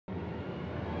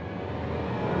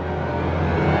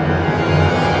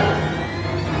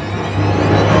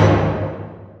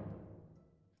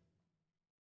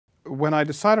when I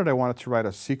decided I wanted to write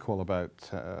a sequel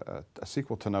about a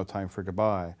sequel to No Time for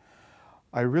Goodbye,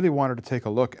 I really wanted to take a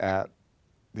look at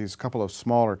these couple of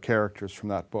smaller characters from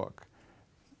that book,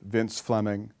 Vince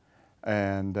Fleming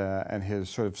and his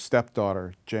sort of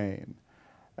stepdaughter Jane,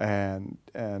 and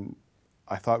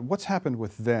I thought, what's happened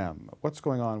with them? What's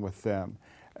going on with them?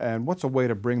 And what's a way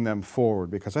to bring them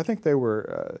forward? Because I think they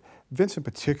were, Vince in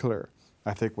particular,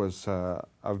 I think was a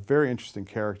very interesting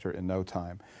character in No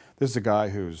Time. This is a guy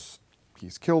he's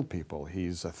killed people,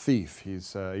 he's a thief, he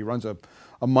runs a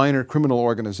minor criminal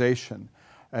organization,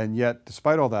 and yet,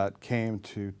 despite all that, came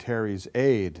to Terry's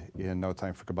aid in No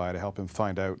Time for Goodbye to help him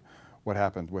find out what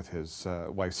happened with his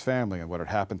wife's family and what had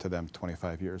happened to them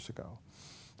 25 years ago.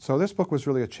 So this book was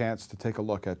really a chance to take a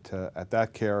look at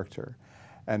that character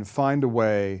and find a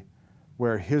way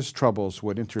where his troubles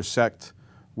would intersect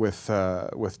with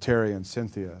Terry and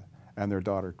Cynthia and their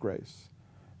daughter Grace.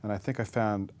 And I think I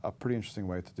found a pretty interesting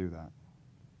way to do that.